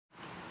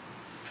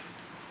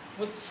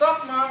What's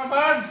up mga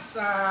kabarbs?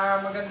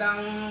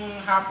 Magandang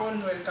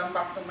hapon. Welcome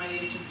back to my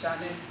YouTube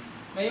channel.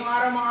 Ngayong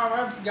araw mga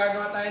kabarbs,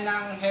 gagawa tayo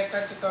ng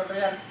haircut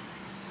tutorial.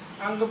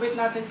 Ang gupit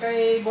natin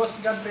kay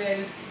Boss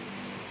Gabriel,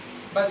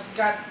 buzz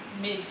cut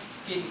mid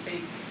skin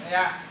fade.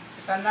 Kaya,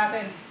 isan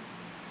natin.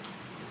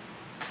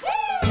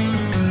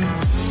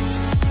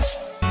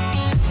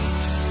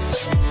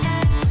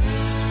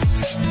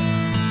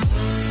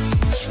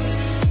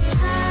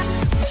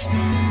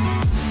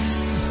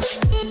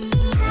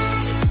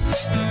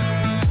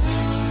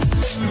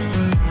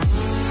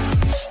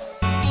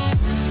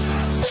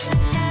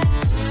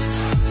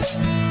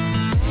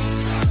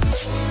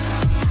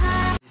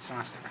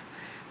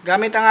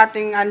 Gamit ang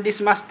ating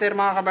Andes Master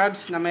mga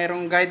kabarbs na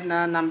mayroong guide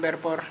na number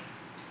 4.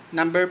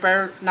 Number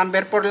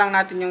 4 lang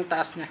natin yung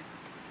taas niya.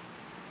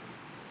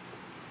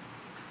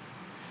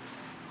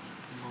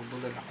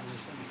 Bubulol ako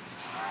sa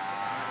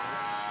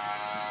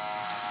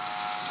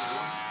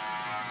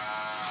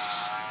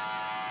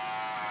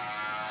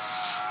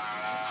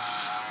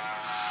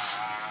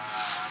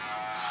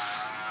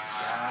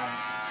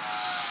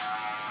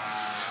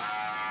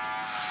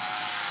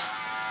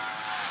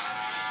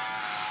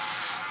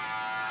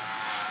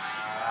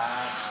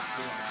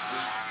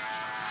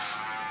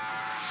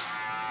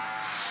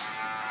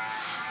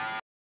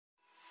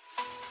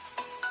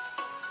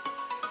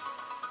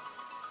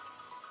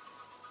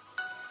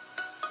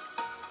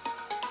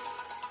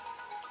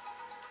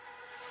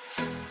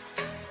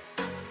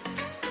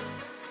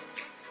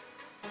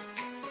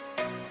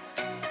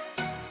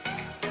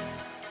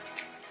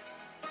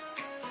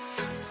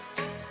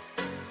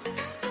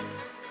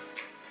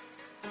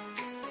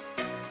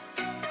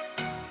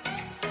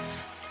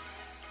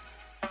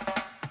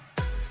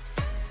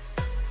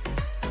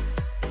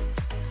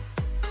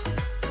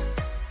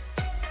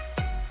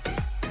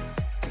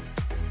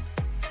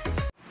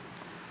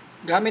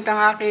gamit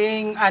ang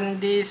aking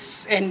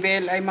Andes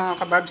NBL ay mga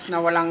kabarbs na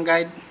walang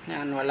guide.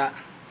 Yan, wala.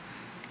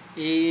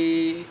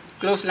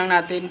 I-close lang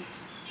natin.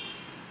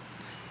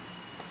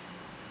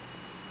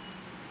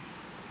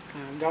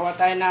 Gawa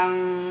tayo ng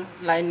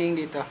lining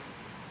dito.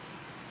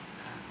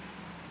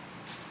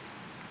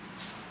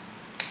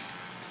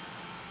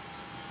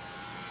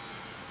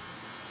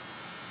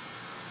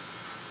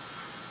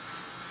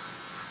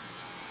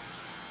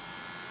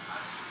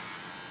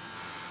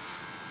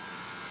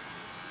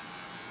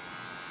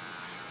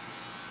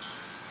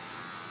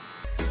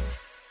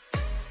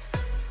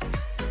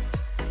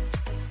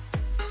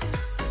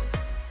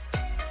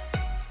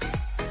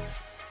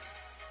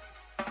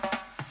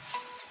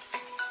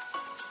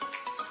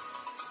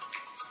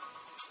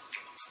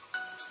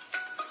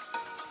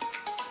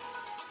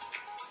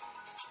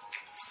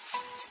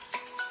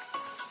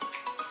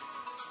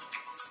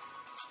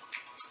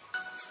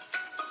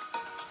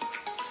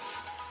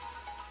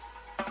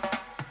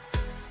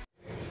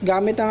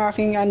 Gamit ang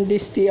aking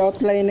Andes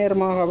Outliner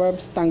mga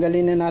kabarbs,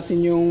 tanggalin na natin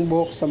yung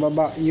buhok sa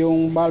baba,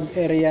 yung bulb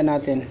area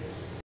natin.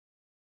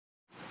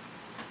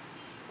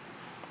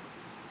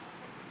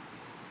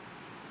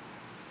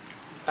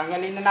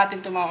 Tanggalin na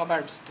natin ito mga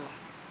kabarbs to.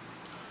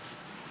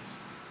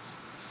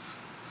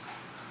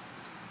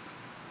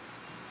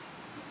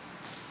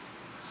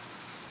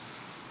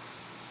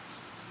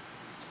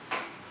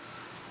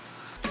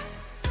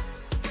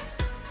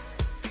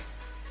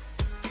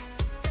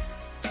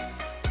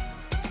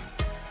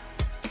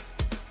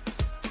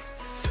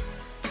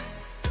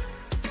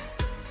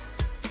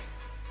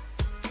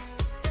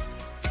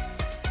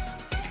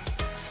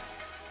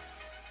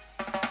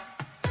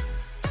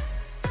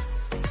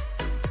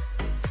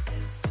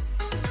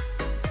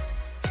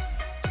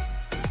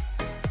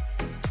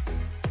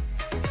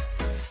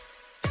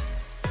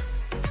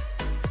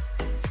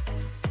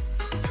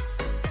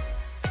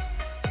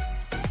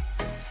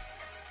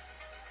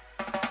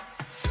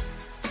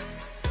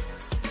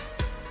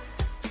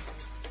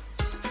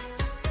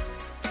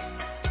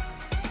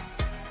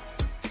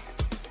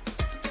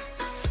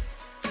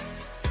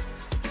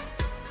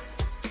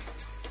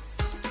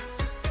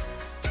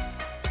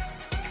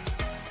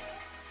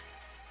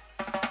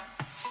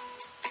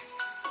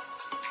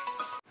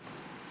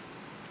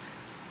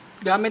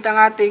 Gamit ang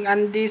ating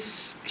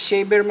Andes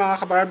shaver mga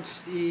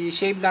kabarbs,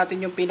 i-shave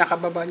natin yung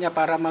pinakababa niya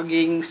para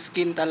maging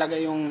skin talaga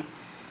yung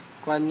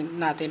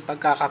kuwan natin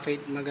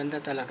pagkaka-fade.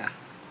 Maganda talaga.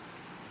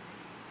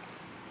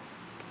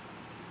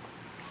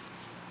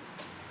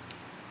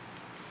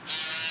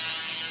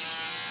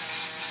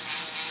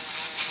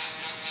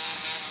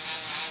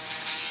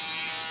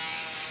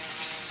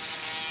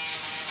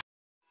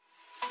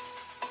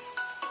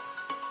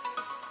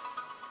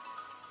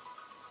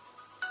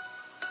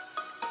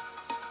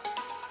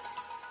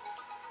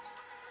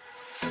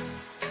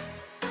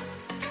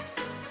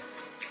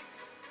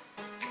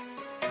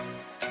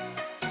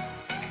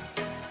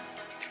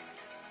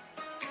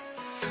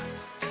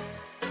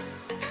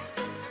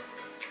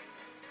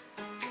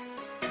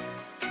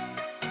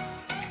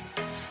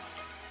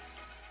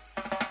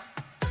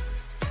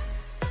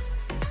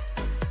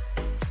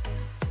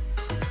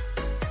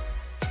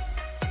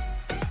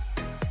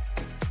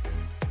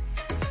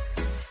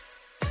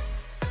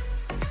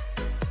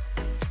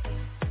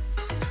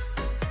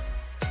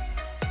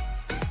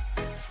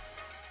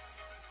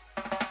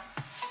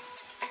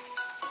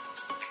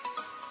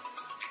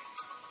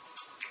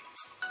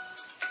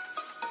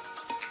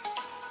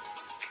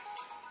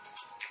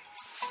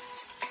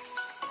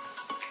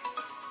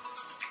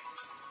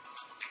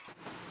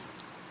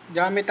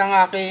 Gamit ang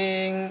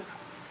aking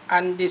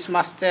Andes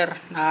Master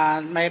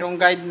na mayroong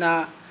guide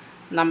na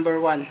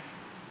number 1.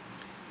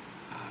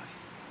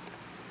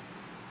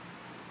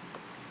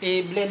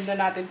 I-blend na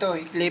natin to,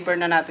 i-clipper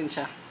na natin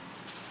siya.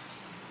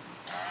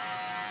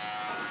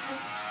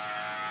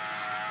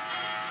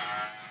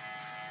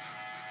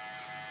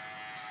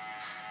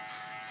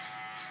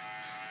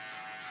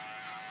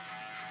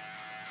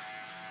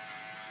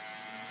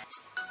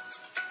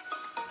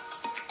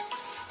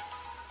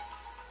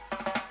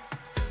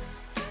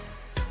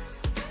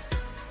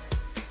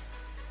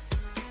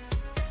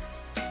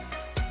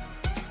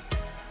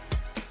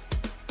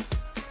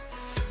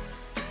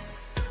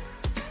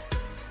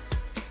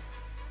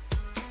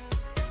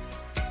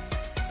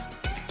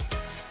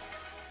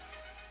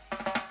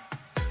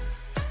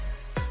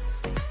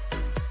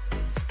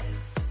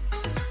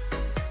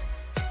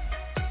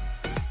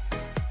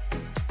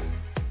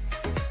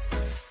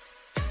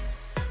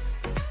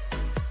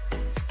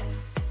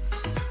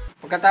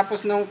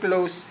 Pagkatapos nung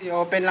close,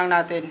 i-open lang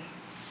natin.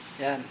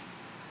 Yan.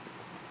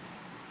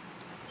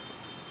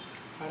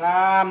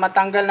 Para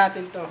matanggal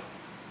natin to.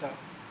 Ito.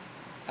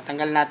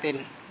 Matanggal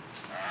natin.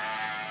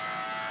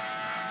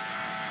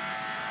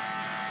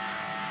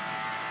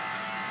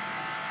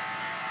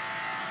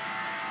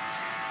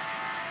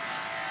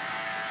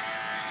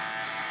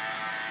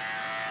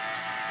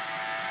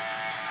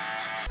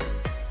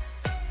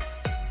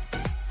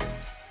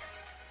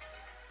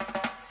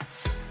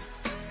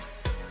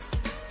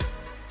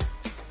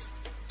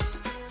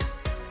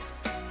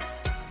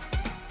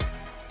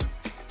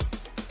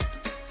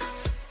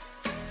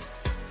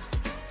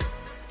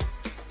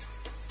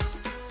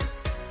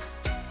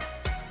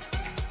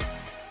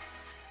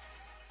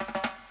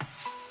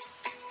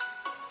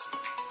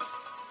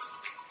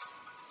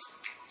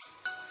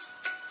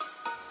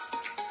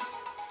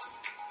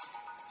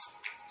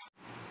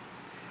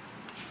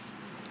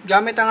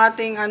 Gamit ang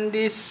ating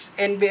Andes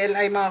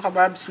NBLI mga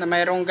kabarbs na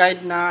mayroong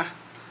guide na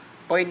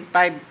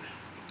 0.5.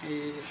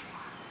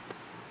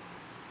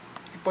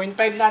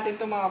 0.5 natin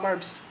to mga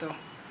kabarbs. Ito.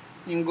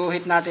 Yung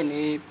guhit natin,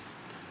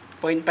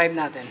 0.5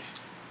 natin.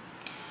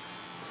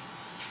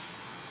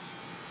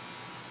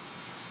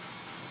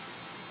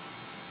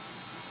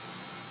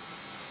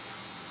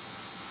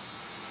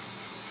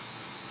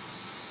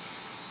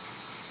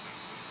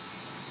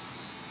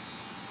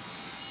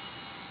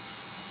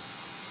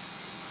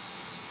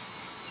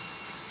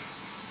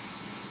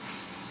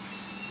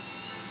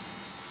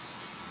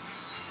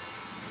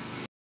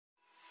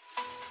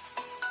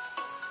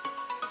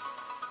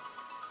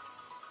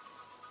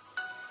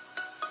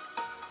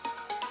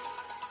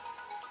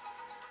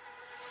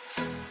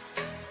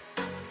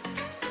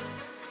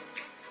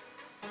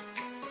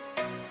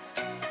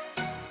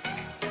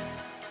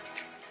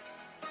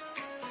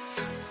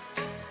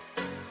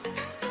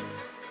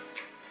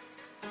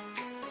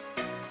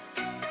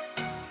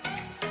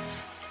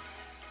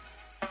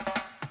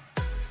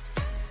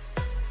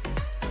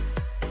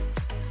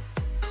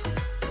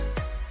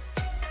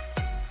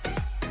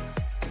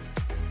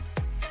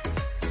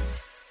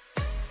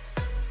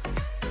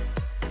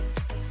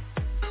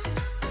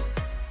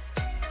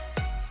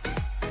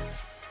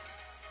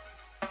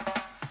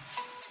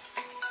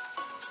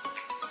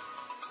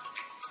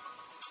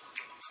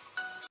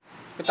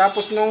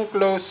 Tapos nung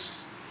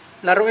close,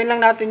 laruin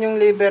lang natin yung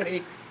lever,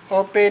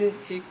 i-open,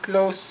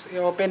 i-close,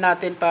 i-open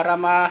natin para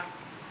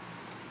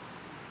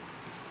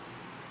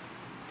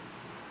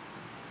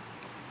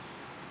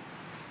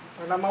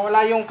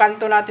mawala yung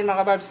kanto natin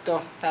mga kabarbs.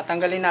 To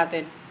tatanggalin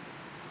natin,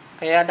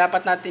 kaya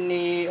dapat natin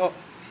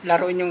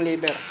laruin yung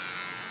lever.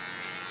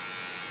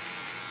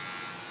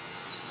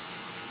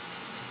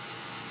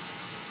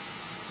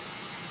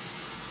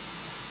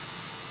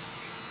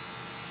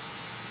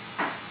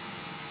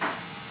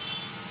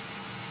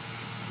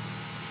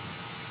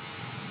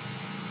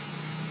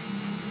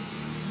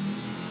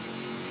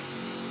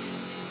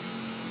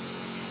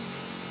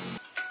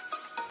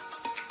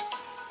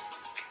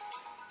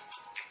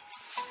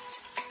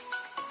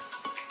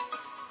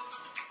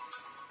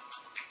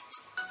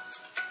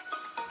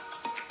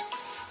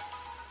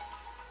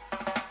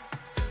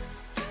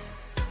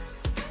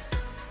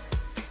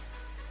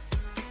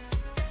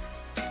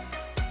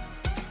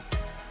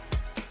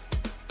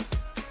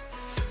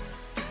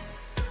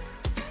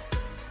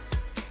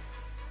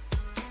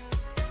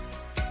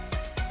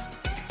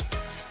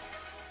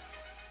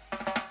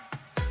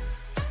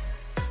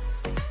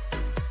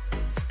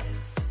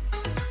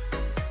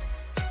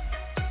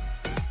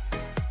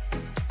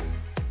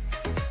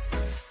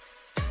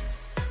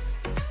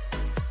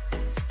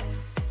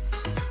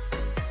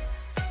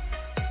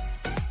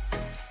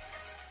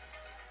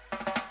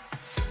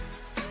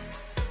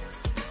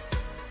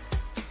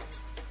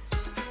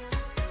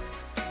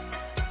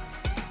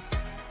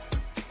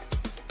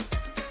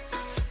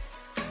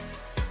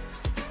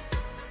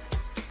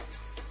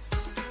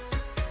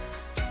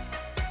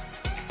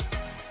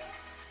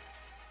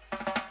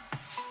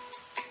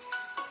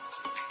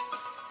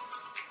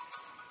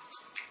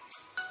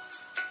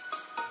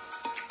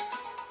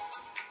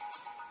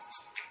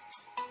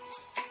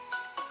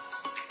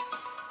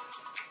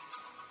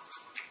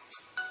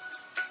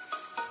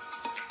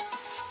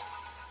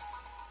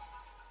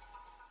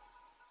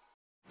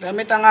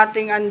 Gamit ang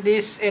ating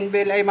undis and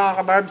bell ay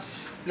mga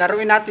kabarbs,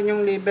 laruin natin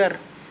yung lever.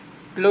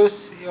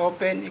 Close,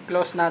 i-open,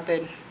 i-close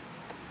natin.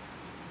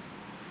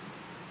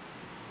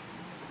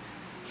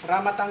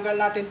 Para matanggal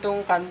natin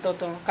tong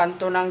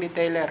kanto ng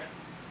detailer.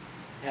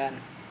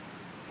 Yan.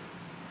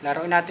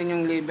 Laruin natin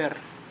yung lever.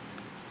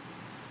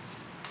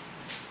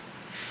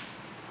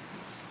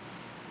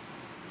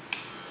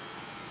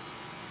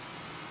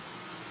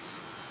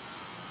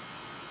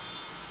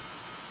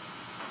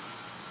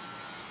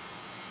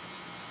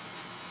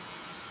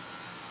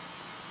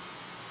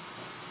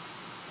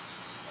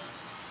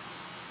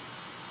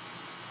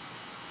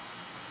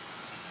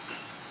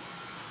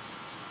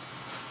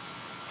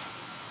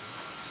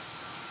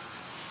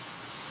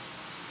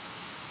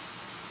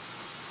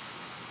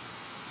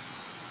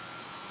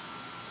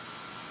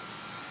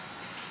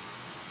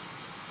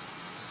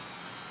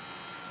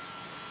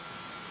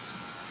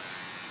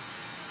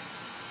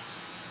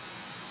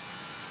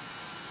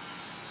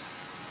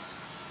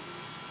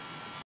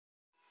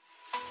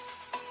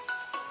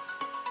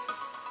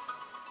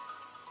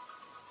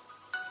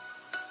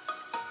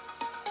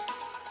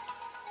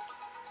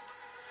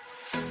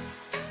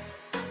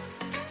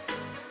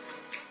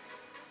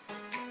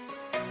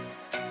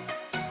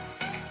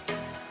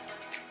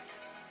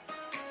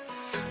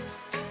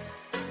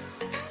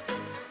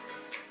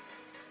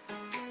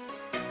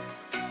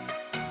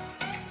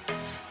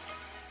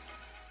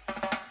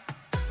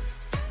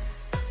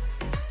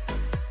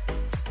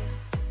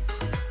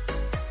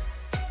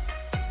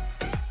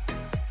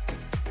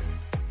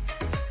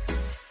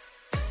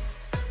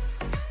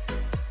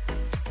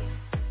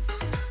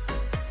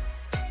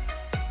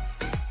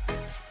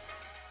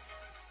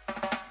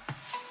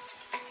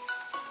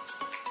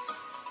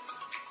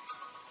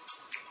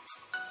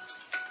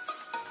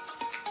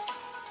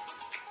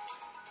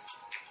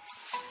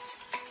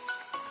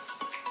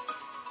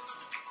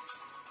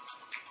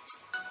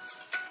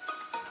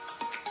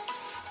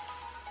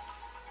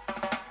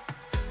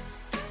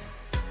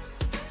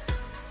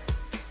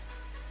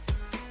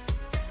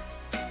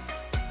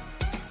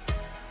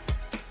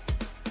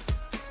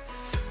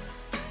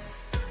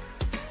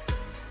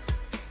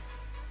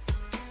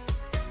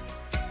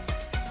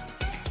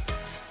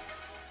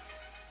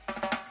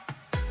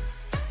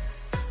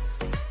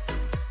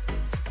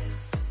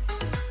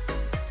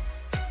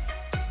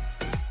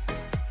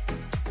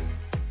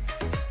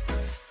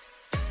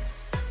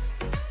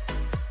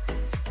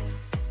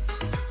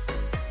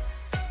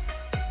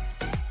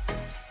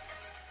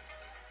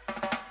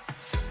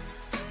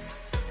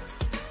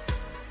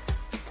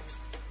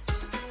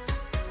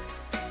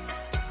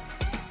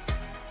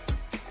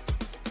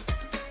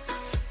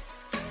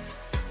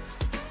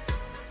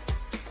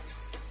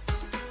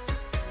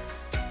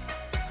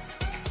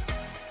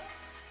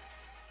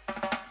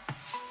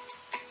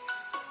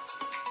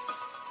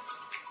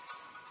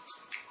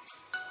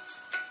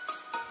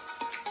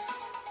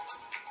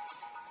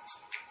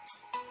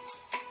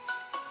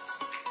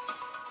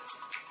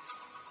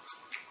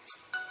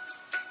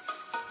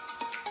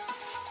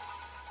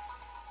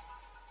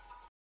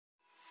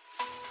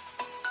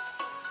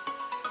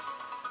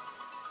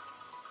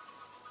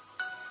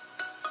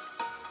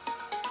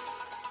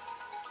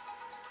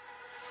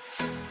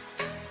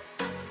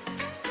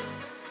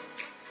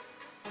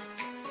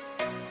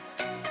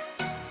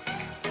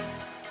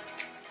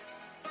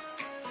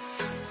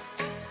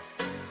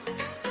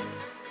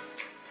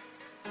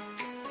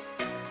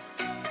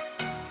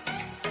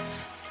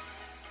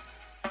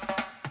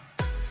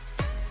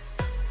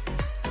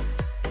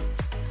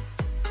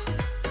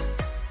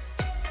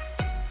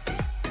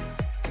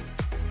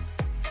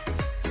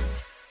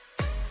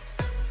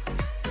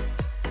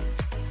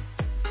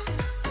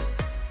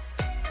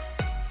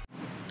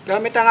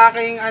 Gamit ang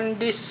aking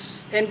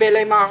undis and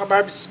belay mga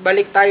kabarbs,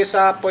 balik tayo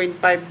sa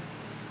 0.5.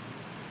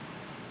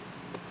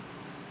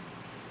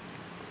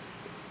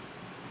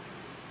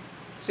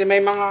 Kasi may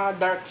mga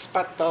dark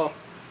spot to.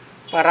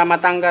 Para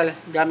matanggal,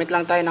 gamit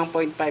lang tayo ng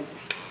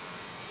 0.5.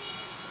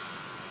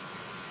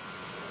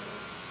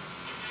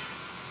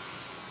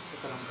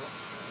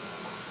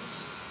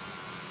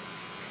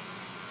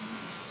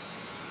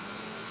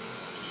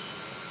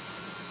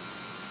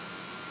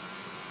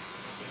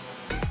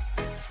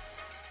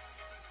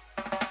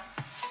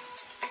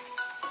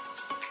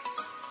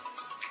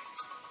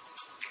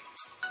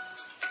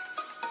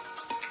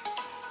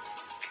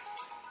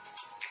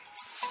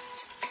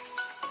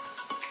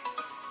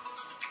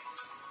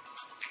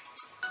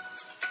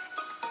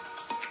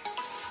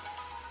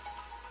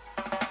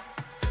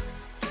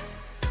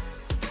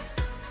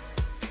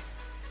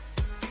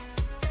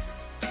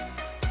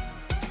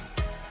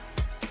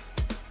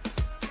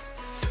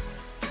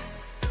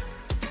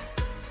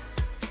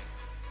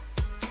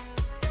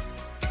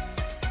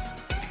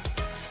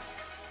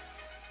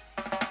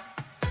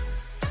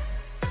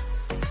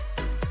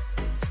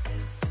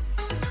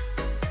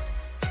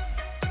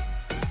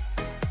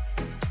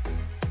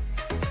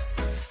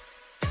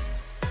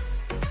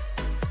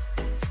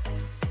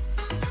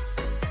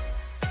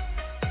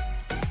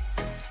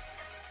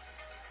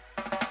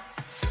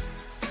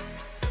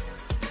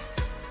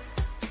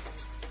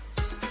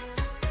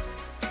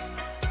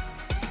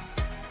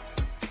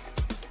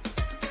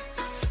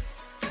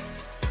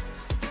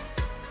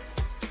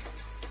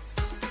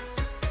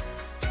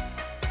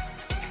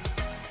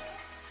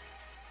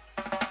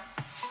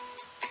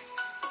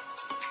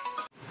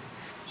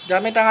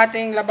 Gamit ang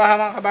ating labahan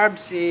mga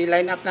kabarbs,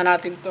 i-line up na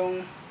natin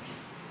tong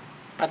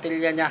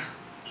patilya niya.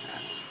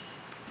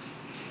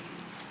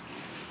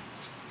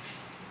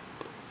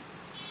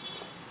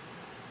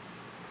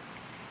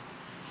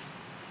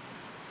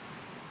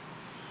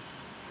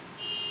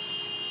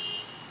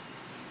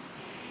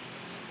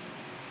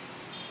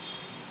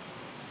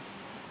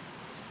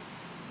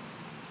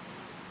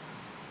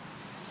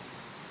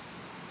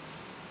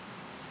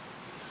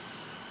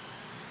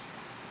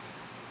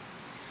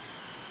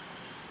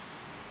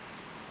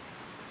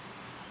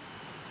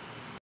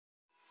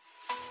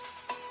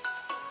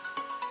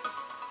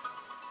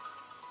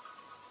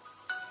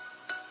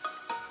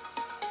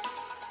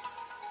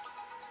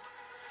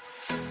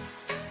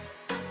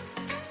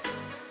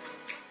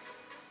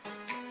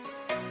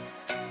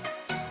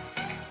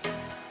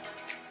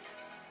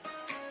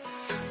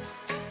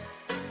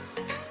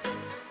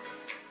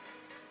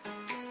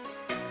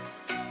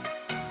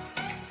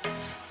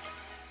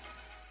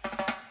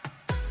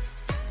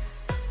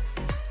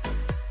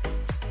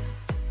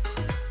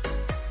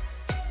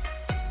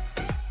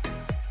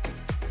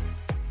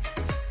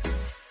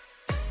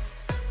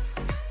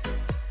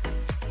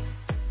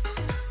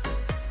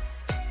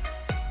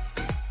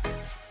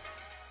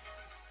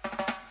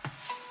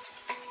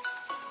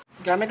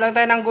 Gamit lang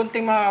tayo ng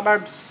gunting mga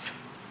kabarbs.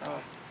 So,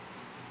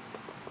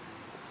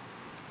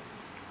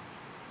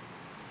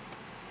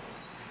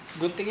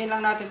 guntingin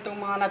lang natin itong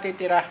mga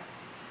natitira.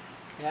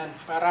 Ayan,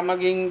 para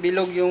maging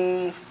bilog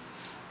yung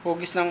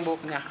hugis ng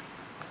buhok niya.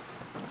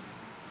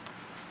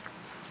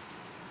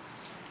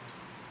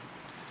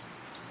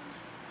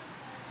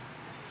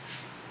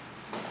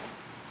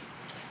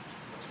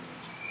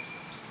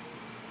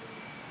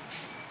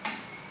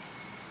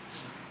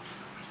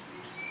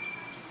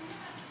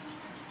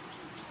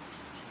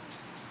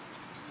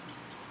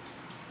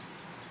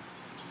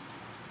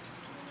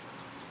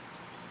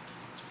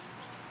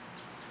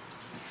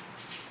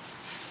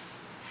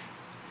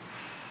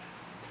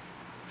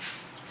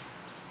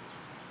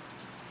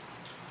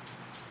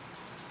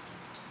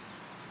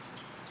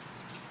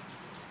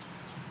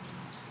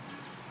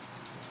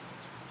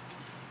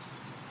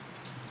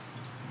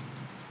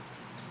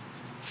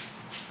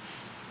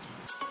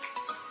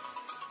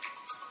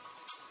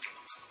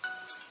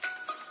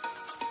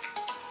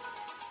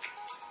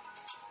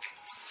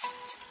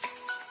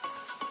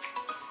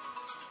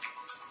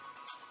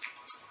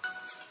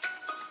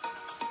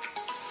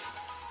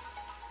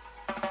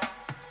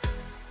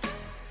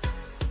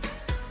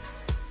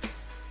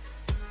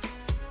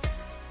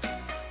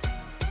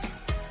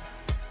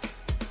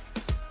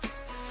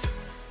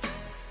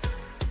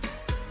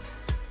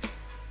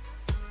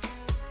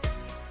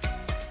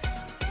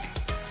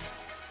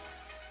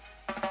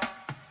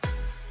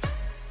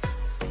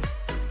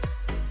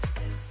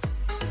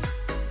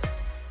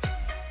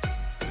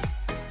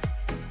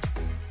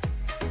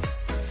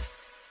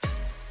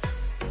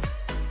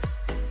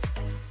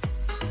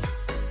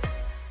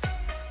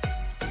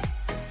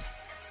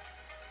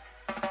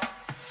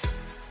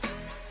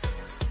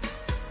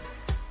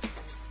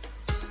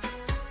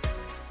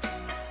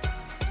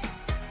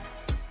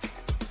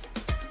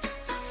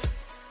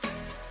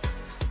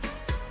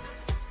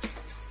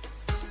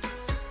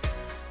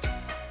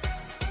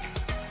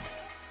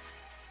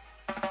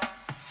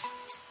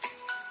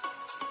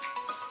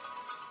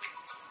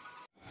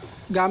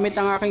 Gamit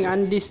ang aking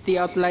Andes T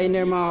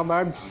outliner mga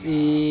kabarbs,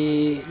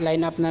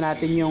 i-line up na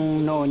natin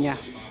yung noo niya.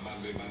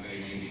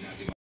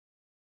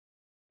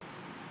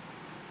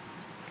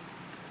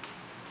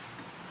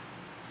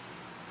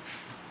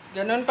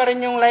 Ganun pa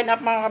rin yung line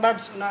up mga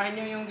kabarbs. Unahin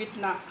nyo yung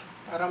gitna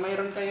para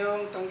mayroon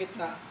kayong itong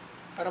gitna,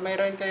 para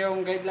mayroon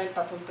kayong guideline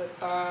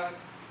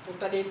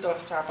papunta dito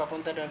tsaka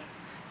papunta doon.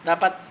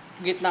 Dapat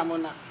gitna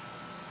muna.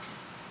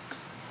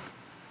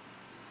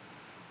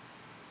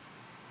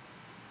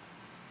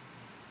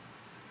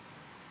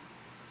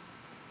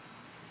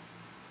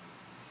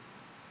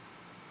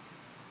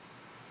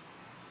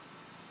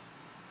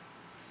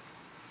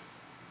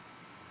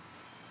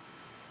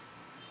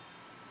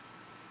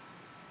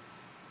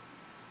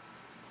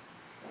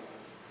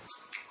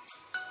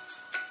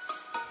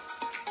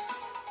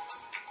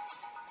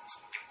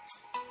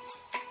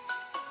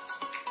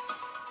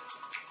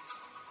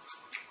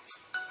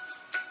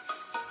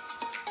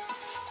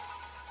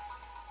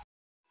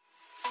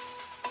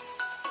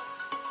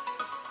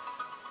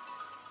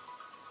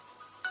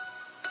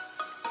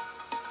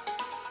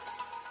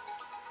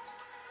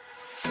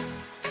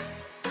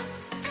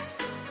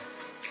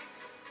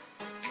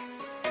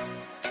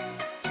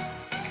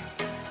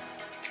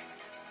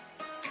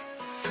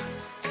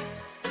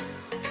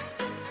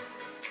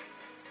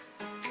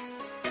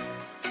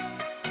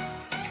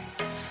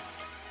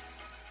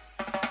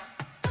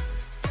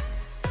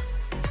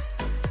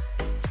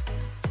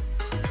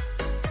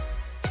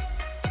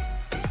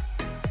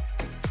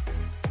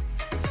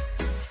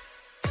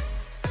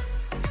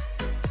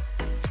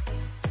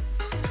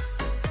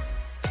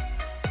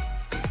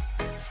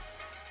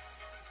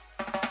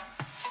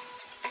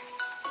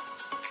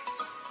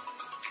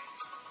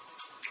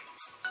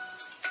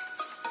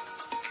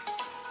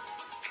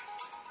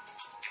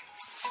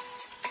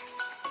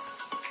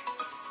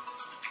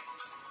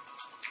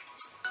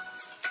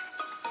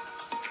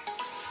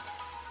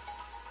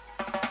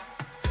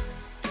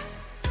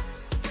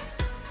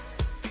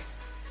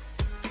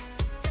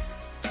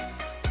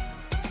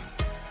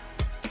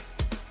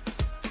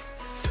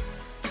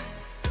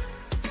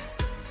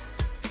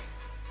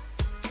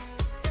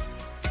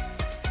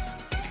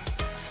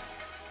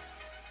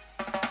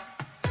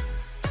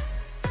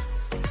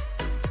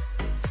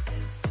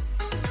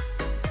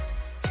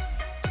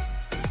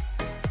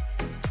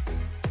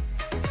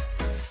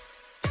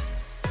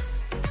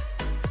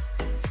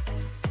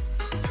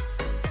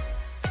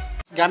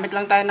 Gamit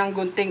lang tayo ng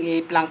gunting,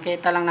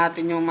 i-plangketa lang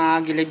natin yung mga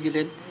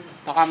gilid-gilid.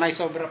 Baka may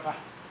sobra pa.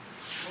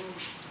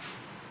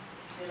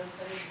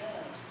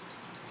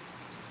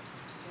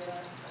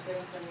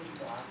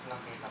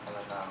 Plangketa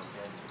pala tawag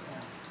yan.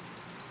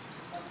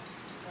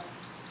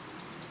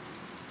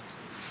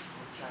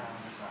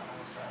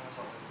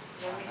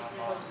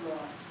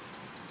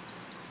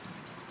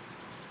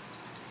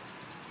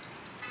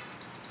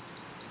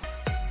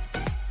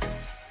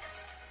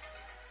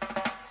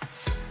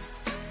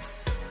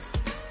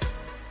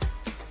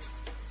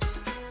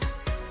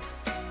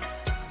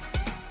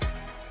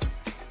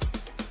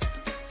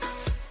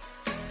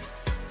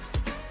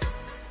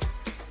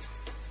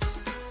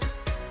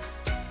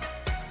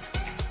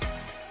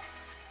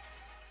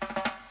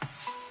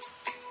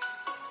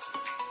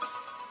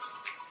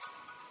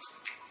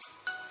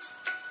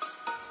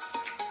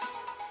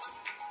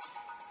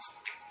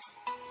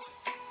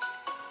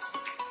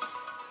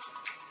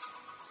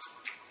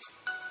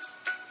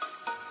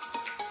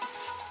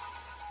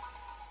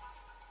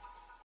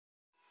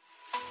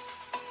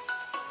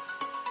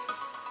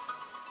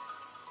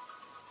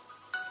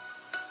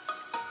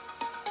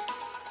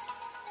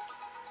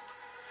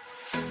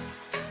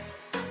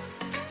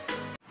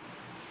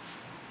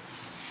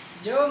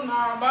 Yun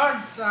mga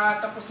kabarbs,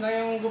 tapos na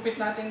yung gupit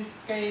natin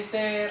kay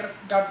Sir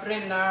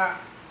Gabriel na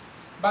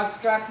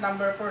buzz cut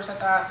number 4 sa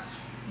taas,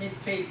 mid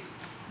fade,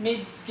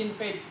 mid skin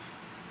fade.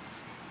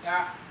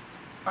 Kaya,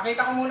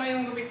 pakita ko muna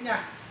yung gupit niya.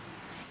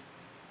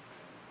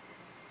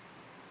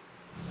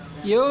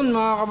 Yun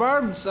mga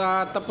kabarbs,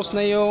 tapos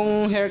na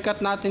yung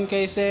haircut natin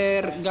kay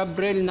Sir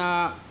Gabriel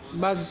na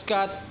buzz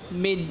cut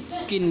mid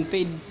skin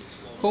fade.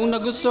 Kung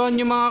nagustuhan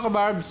nyo mga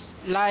kabarbs,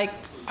 like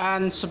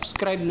and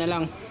subscribe na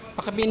lang.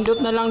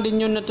 Pakipindot na lang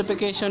din yung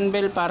notification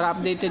bell para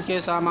updated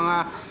kayo sa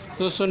mga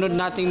susunod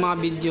nating mga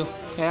video.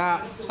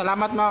 Kaya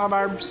salamat mga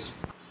kabarbs.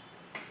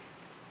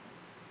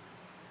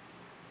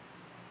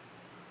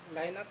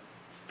 Line up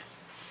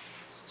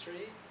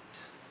straight.